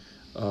Christians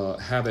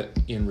have it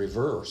in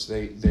reverse.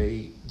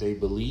 They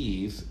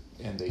believe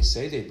and they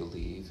say they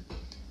believe,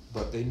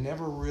 but they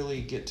never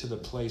really get to the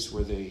place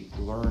where they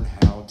learn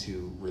how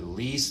to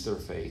release their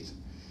faith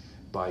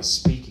by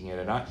speaking it.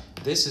 And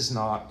this is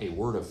not a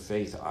word of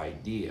faith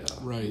idea,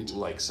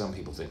 like some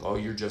people think, oh,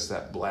 you're just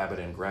that blab it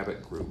and grab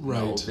it group.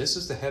 No, this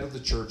is the head of the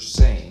church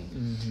saying,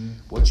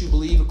 what you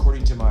believe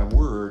according to my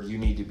word, you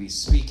need to be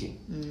speaking.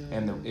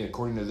 And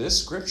according to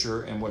this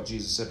scripture and what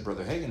Jesus said to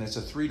Brother Hagin, it's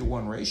a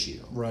 3-to-1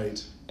 ratio.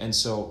 Right. And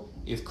so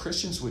if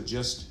Christians would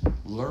just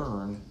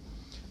learn,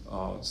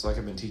 it's like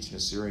I've been teaching a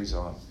series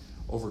on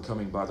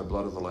overcoming by the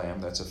blood of the Lamb.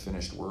 That's a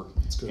finished work.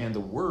 And the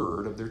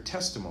word of their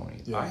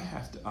testimony.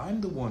 I'm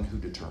the one who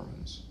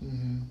determines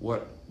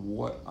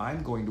what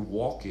I'm going to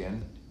walk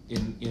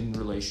in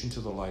relation to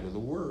the light of the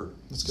word.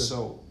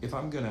 So if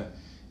I'm going to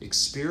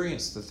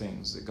experience the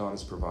things that God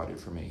has provided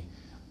for me,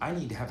 I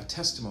need to have a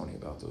testimony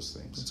about those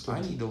things.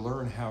 I need to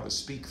learn how to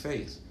speak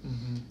faith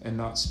and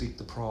not speak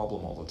the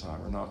problem all the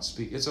time, or not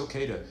speak. It's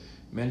okay to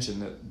mention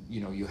that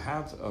you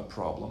have a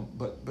problem,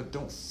 but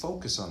don't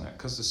focus on that,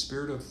 because the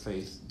spirit of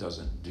faith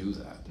doesn't do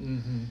that.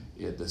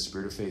 The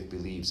spirit of faith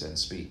believes and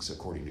speaks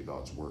according to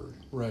God's word.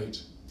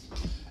 Right.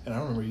 And I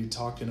remember you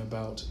talking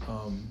about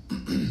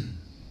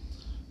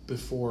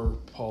before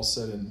Paul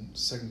said in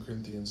 2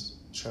 Corinthians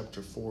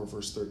chapter 4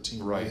 verse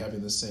 13, by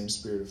having the same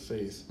spirit of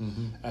faith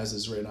as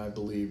is written, I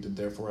believed and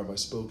therefore have I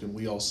spoken.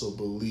 We also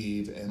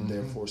believe and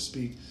therefore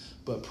speak.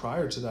 But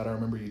prior to that, I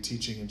remember you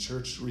teaching in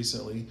church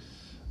recently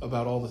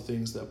about all the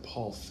things that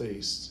Paul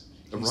faced.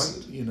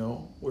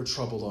 We're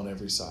troubled on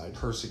every side.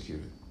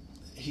 Persecuted.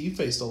 He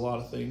faced a lot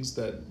of things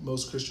that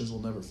most Christians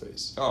will never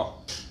face.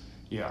 Oh,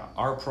 yeah.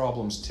 Our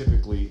problems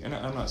typically, and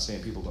I'm not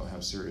saying people don't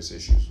have serious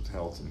issues with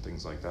health and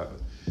things like that,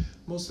 but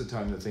most of the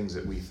time the things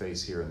that we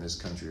face here in this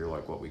country are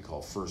like what we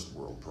call first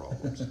world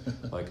problems.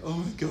 Like, oh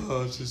my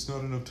gosh, there's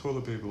not enough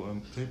toilet paper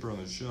on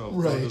the shelf.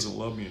 God doesn't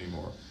love me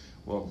anymore.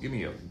 Well, give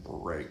me a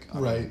break. I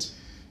mean,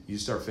 you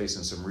start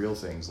facing some real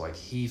things like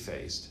he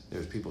faced.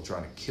 There's people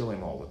trying to kill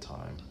him all the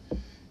time.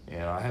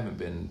 And I haven't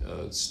been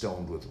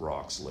stoned with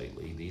rocks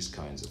lately, these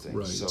kinds of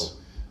things.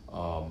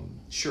 So,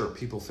 sure,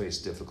 people face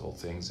difficult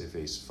things. They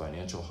face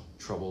financial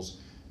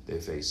troubles. They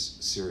face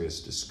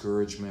serious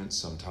discouragement,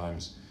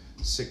 sometimes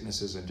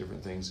sicknesses and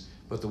different things.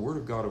 But the Word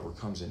of God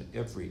overcomes in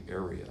every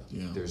area.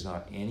 There's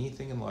not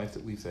anything in life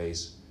that we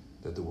face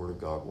that the Word of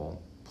God won't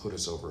put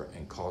us over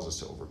and cause us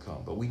to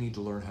overcome. But we need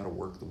to learn how to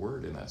work the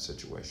Word in that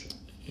situation.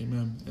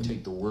 Amen. And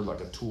take the Word like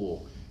a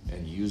tool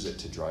and use it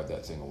to drive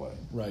that thing away.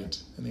 Right.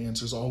 And the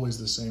answer is always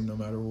the same, no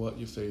matter what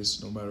you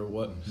face, no matter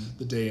what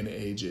the day and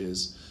age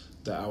is,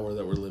 the hour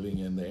that we're living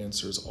in, the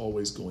answer is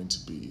always going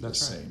to be the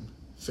same.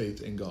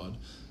 Faith in God,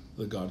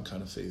 the God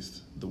kind of faith,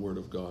 the Word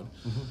of God.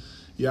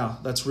 Yeah,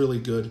 that's really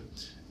good.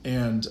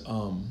 And,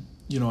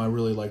 I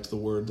really liked the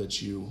word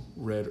that you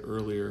read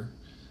earlier.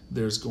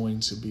 There's going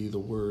to be the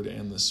Word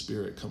and the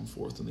Spirit come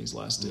forth in these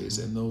last days.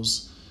 And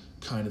those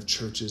kind of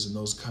churches and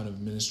those kind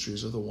of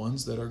ministries are the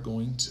ones that are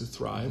going to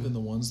thrive and the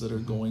ones that are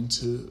going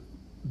to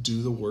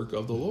do the work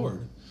of the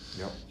Lord.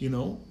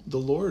 The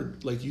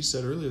Lord, like you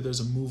said earlier, there's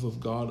a move of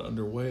God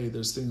underway.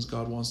 There's things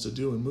God wants to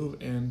do and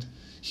move, and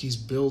He's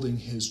building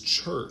His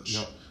church.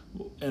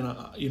 And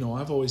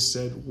I've always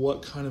said,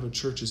 what kind of a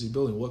church is He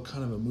building? What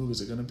kind of a move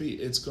is it going to be?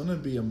 It's going to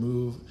be a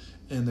move,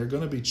 and they're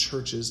going to be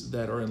churches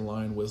that are in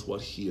line with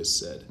what He has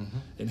said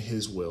and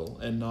His will,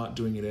 and not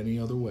doing it any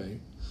other way.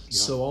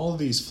 So all of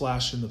these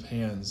flash in the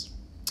pans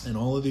and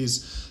all of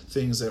these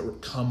things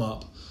that come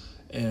up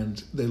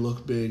and they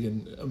look big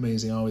and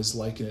amazing. I always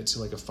liken it to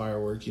like a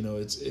firework.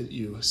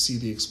 You see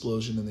the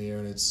explosion in the air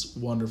and it's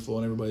wonderful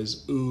and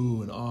everybody's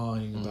ooh and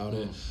ahhing about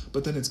it,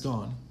 but then it's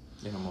gone.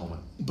 In a moment.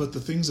 But the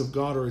things of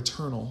God are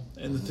eternal,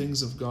 and the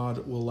things of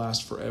God will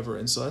last forever.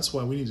 And so that's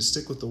why we need to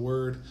stick with the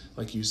Word,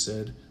 like you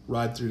said,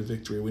 ride through to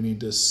victory. We need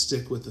to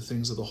stick with the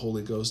things of the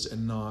Holy Ghost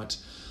and not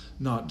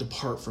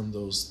depart from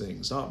those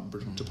things, not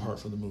depart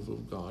from the move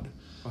of God.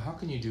 Well, how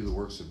can you do the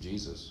works of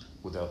Jesus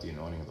without the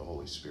anointing of the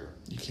Holy Spirit?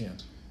 You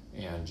can't.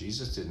 And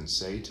Jesus didn't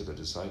say to the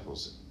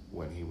disciples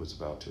when He was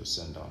about to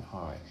ascend on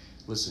high,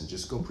 listen,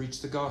 just go preach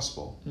the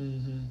gospel.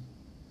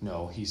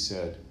 No, He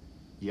said,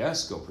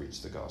 yes, go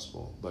preach the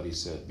gospel. But He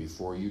said,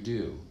 before you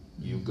do,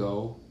 You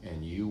go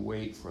and you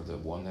wait for the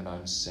one that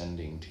I'm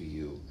sending to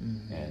you,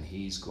 and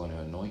he's going to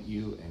anoint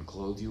you and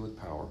clothe you with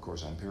power. Of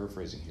course, I'm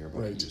paraphrasing here,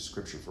 but I use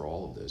scripture for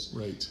all of this.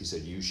 Right. He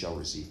said, you shall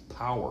receive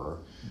power,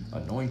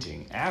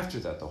 anointing. After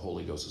that, the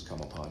Holy Ghost has come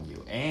upon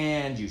you,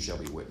 and you shall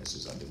be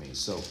witnesses unto me.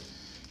 So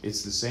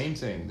it's the same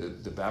thing.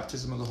 The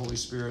baptism of the Holy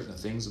Spirit and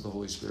the things of the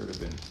Holy Spirit have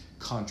been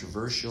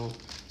controversial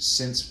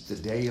since the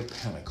day of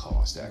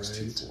Pentecost, Acts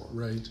 2:4.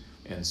 Right.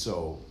 And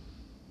so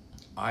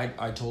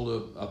I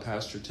told a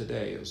pastor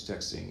today, I was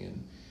texting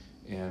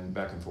and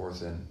back and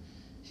forth, and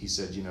he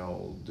said,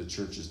 the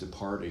church is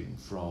departing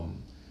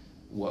from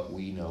what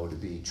we know to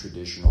be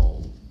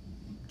traditional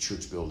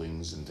church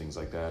buildings and things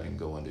like that and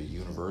go into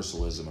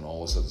universalism and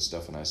all this other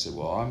stuff. And I said,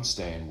 well, I'm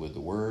staying with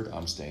the Word,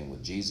 I'm staying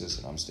with Jesus,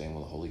 and I'm staying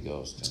with the Holy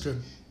Ghost. That's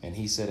good. And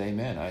he said,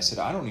 amen. I said,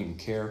 I don't even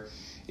care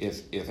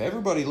if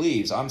everybody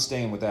leaves, I'm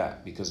staying with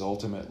that, because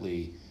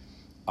ultimately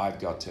I've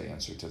got to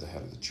answer to the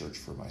head of the church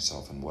for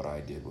myself and what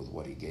I did with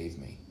what he gave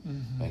me.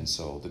 And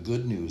so the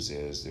good news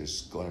is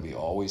there's going to be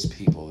always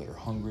people that are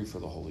hungry for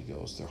the Holy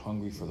Ghost. They're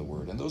hungry for the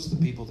Word. And those are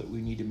the people that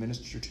we need to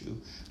minister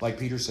to. Like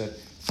Peter said,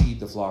 feed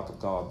the flock of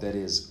God that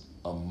is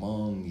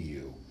among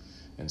you.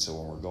 And so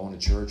when we're going to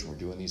church and we're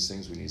doing these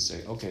things, we need to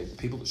say, okay, the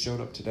people that showed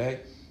up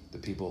today, the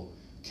people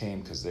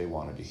came because they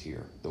wanted to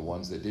hear. The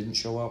ones that didn't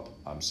show up,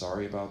 I'm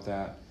sorry about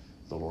that.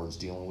 The Lord's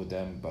dealing with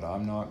them, but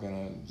I'm not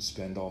going to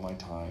spend all my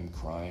time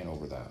crying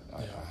over that.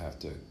 I have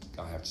to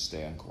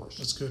stay on course.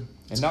 That's good.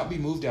 And not be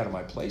moved out of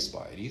my place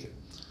by it either.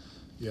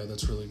 Yeah,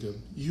 that's really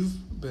good.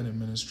 You've been in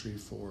ministry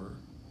for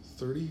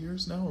 30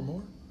 years now or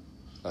more?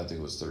 I think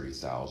it was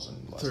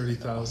 30,000.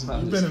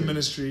 30,000. You've been in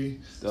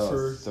ministry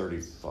for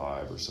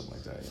 35 or something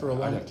like that. For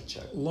I'd have to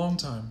check. Long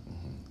time.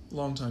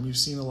 Long time. You've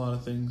seen a lot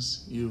of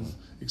things. You've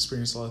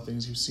experienced a lot of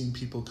things. You've seen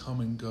people come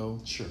and go.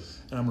 Sure.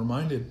 And I'm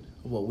reminded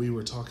of what we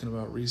were talking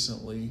about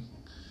recently,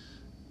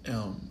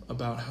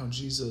 about how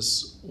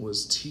Jesus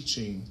was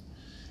teaching,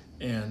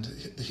 and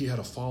he had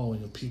a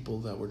following of people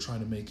that were trying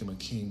to make him a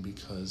king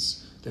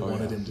because they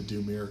wanted him to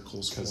do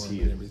miracles for them and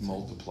everything. Because he had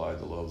multiplied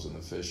the loaves and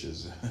the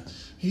fishes.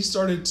 He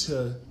started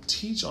to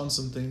teach on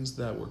some things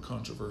that were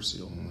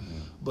controversial,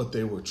 but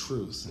they were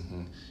truth.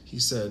 He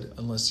said,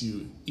 unless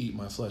you eat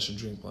my flesh and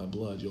drink my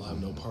blood, you'll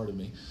have no part of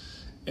me.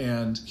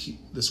 And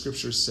the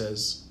scripture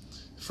says,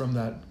 from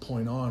that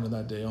point on, or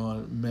that day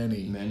on,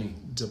 many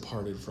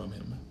departed from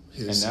him.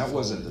 And that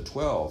wasn't the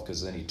 12,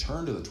 because then he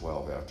turned to the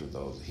 12 after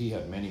those. He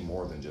had many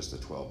more than just the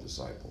 12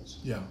 disciples.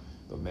 Yeah.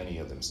 But many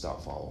of them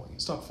stopped following him.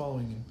 Stopped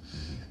following him.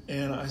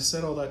 And I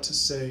said all that to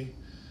say,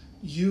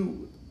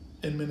 you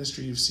in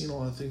ministry, you've seen a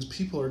lot of things.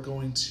 People are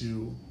going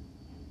to,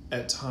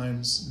 at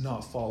times,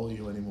 not follow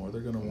you anymore.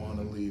 They're going to want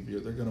to leave you.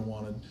 They're going to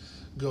want to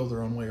go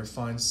their own way or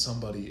find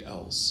somebody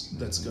else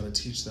that's going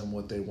to teach them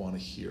what they want to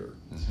hear.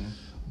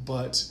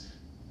 But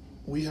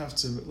we have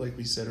to, like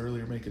we said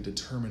earlier, make a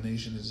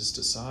determination to just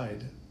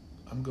decide,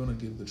 I'm going to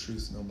give the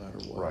truth no matter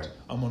what. Right.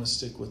 I'm going to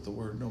stick with the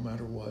Word no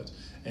matter what.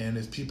 And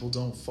if people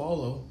don't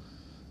follow,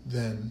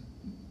 then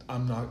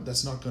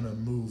that's not going to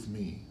move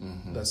me.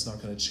 That's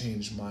not going to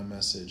change my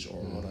message or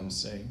what I'm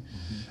saying.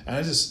 And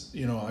I just,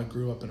 I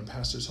grew up in a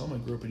pastor's home. I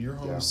grew up in your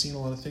home. I've seen a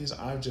lot of things.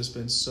 I've just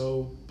been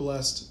so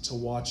blessed to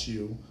watch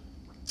you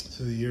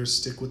through the years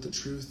stick with the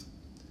truth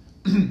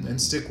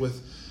and stick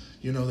with,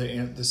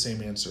 the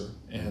same answer.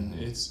 And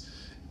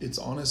it's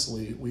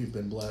honestly, we've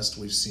been blessed.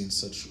 We've seen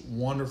such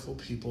wonderful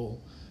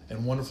people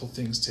and wonderful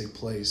things take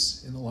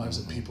place in the lives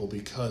of people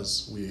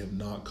because we have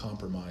not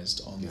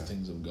compromised on the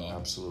things of God.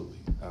 Absolutely.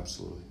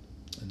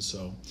 And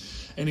so,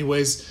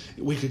 anyways,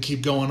 we could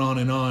keep going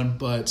on,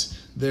 but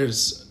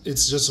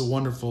it's just a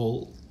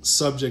wonderful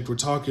subject we're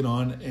talking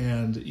on.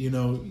 And,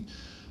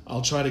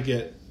 I'll try to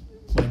get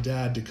my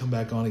dad to come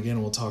back on again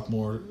and we'll talk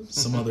more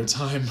some other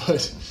time.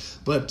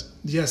 But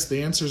yes,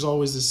 the answer is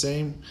always the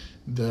same.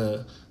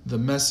 The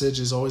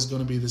message is always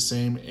going to be the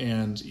same,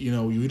 and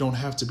you don't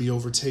have to be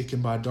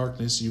overtaken by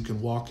darkness. You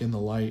can walk in the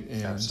light,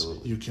 and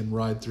you can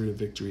ride through to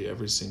victory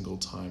every single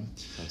time.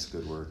 That's a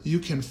good word. You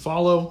can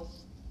follow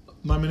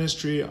my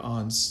ministry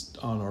on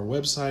our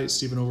website,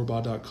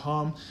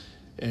 stephenoverbaugh.com,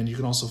 and you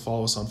can also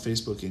follow us on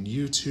Facebook and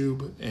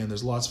YouTube, and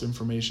there's lots of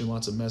information,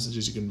 lots of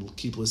messages. You can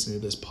keep listening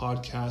to this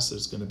podcast.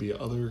 There's going to be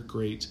other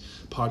great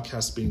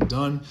podcasts being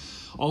done.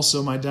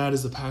 Also, my dad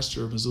is the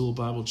pastor of Missoula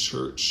Bible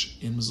Church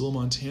in Missoula,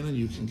 Montana.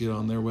 You can get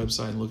on their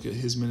website and look at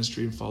his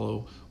ministry and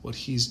follow what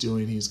he's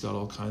doing. He's got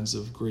all kinds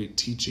of great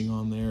teaching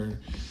on there,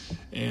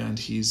 and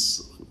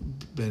he's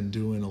been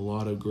doing a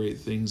lot of great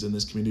things in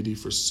this community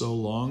for so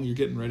long. You're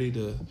getting ready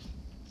to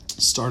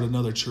start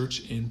another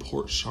church in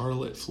Port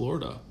Charlotte,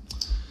 Florida.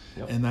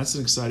 Yep. And that's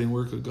an exciting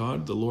work of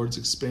God. The Lord's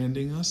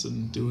expanding us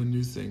and doing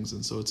new things,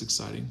 and so it's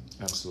exciting.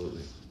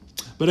 Absolutely.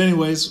 But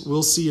anyways,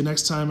 we'll see you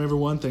next time,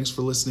 everyone. Thanks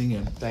for listening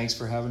in. Thanks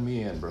for having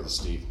me in, Brother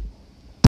Steve.